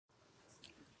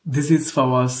This is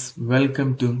Fawaz.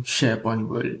 Welcome to SharePoint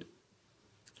World.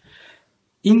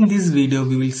 In this video,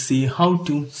 we will see how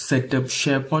to set up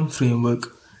SharePoint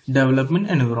Framework development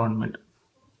environment.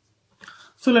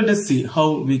 So let us see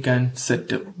how we can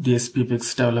set up the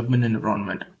SPFX development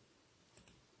environment.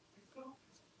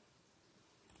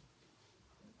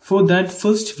 For that,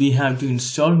 first we have to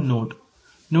install Node.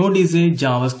 Node is a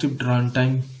JavaScript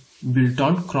runtime built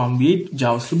on Chrome 8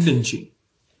 JavaScript engine.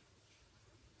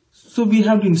 So we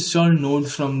have to install Node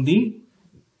from the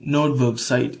Node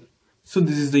website. So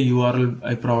this is the URL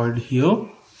I provided here.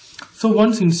 So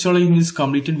once installation is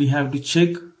completed, we have to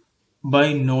check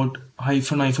by Node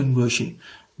 -- version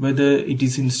whether it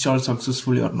is installed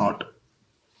successfully or not.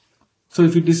 So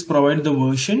if it is provided the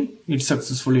version, it's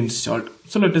successfully installed.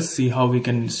 So let us see how we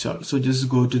can install. So just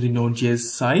go to the Node.js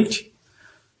site.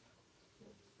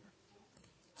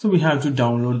 So we have to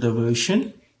download the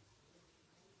version.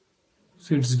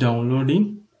 So it's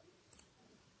downloading.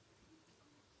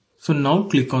 So now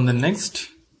click on the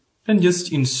next and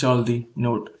just install the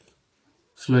Node.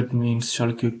 So let me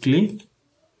install quickly.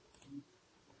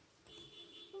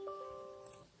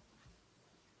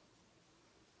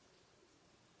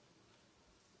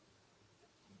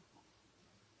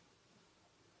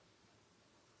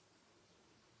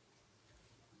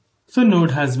 So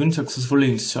Node has been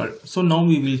successfully installed. So now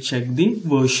we will check the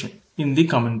version in the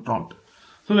command prompt.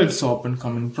 So let's open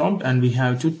command prompt and we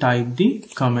have to type the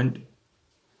command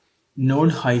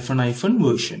node --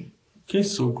 version. Okay,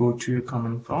 so go to your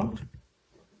command prompt.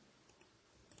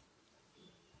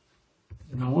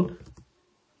 Node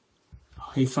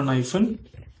 --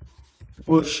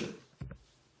 version.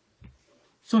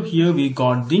 So here we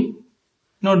got the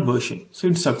Node version. So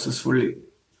it's successfully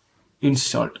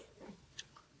installed.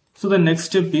 So the next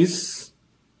step is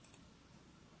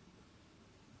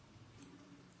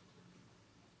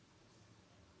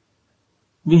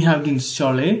we have to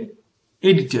install a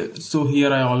editor. So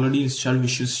here I already installed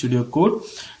Visual Studio Code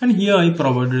and here I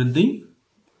provided the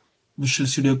Visual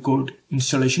Studio Code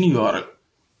installation URL.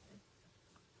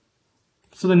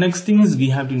 So the next thing is we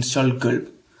have to install Gulp.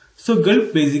 So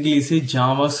Gulp basically is a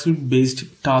JavaScript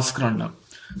based task runner,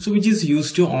 so which is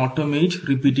used to automate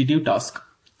repetitive tasks.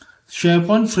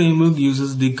 SharePoint Framework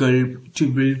uses the Gulp to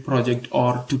build project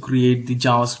or to create the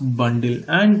JavaScript bundle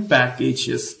and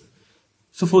packages.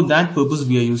 So for that purpose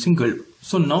we are using Gulp.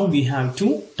 So now we have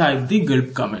to type the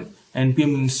Gulp command.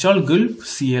 npm install gulp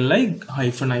CLI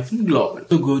 -- global.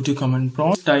 So go to command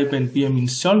prompt, type npm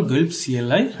install gulp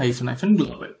CLI --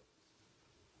 global.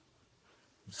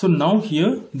 So now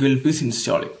here Gulp is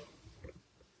installing.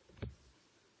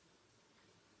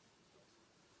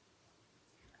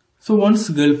 So once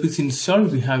Gulp is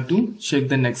installed, we have to check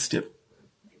the next step.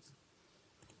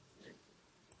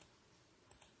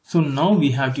 So now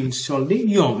we have to install the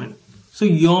Yeoman. So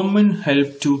Yeoman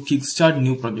help to kickstart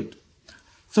new project.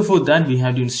 So for that we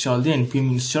have to install the npm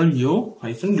install yo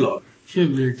 -global. Here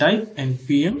we will type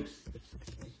npm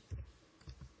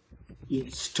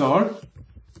install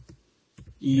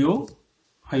yo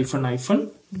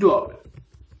 -global.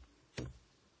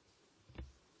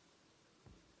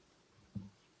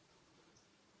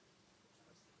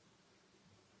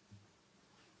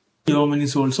 Yeoman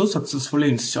is also successfully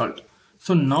installed.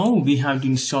 So now we have to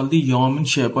install the Yeoman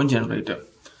SharePoint generator.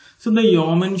 So the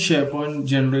Yeoman SharePoint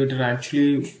generator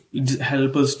actually it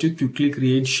helps us to quickly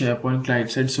create SharePoint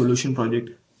client-side solution project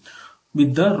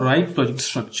with the right project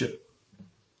structure.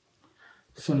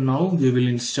 So now we will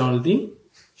install the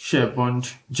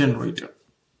SharePoint generator.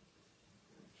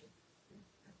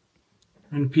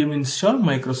 npm install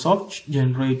Microsoft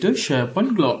generator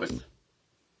SharePoint global.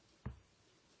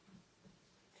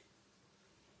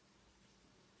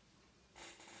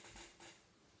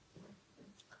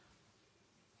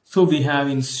 So we have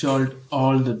installed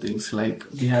all the things, like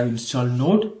we have installed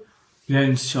Node, we have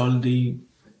installed the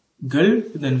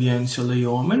Gulp, then we have installed the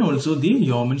Yeoman, also the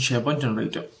Yeoman SharePoint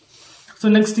generator. So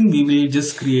next thing we will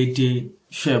just create a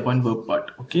SharePoint web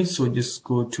part. Okay, so just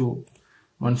go to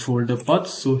one folder path.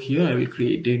 So here I will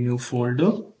create a new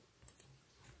folder,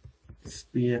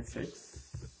 SPFX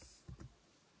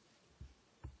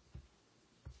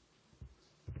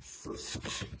first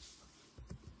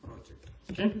project.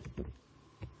 Okay.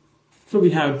 So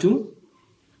we have to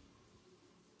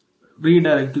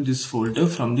redirect to this folder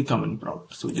from the command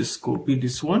prompt. So just copy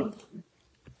this one.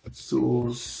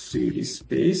 So cd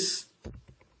space.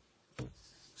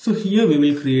 So here we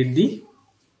will create the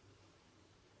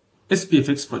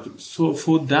SPFX project. So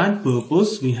for that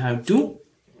purpose we have to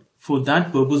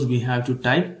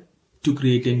type to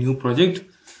create a new project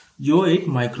yo at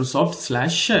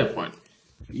Microsoft/SharePoint.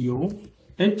 yo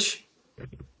at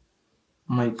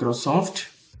Microsoft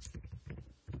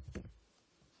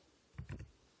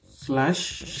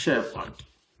 /SharePoint.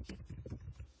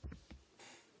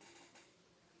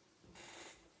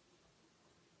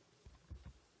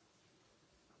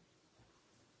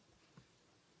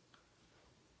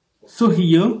 So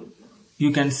here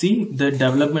you can see the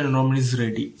development environment is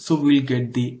ready. So we'll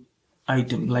get the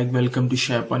item like welcome to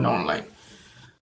SharePoint Online.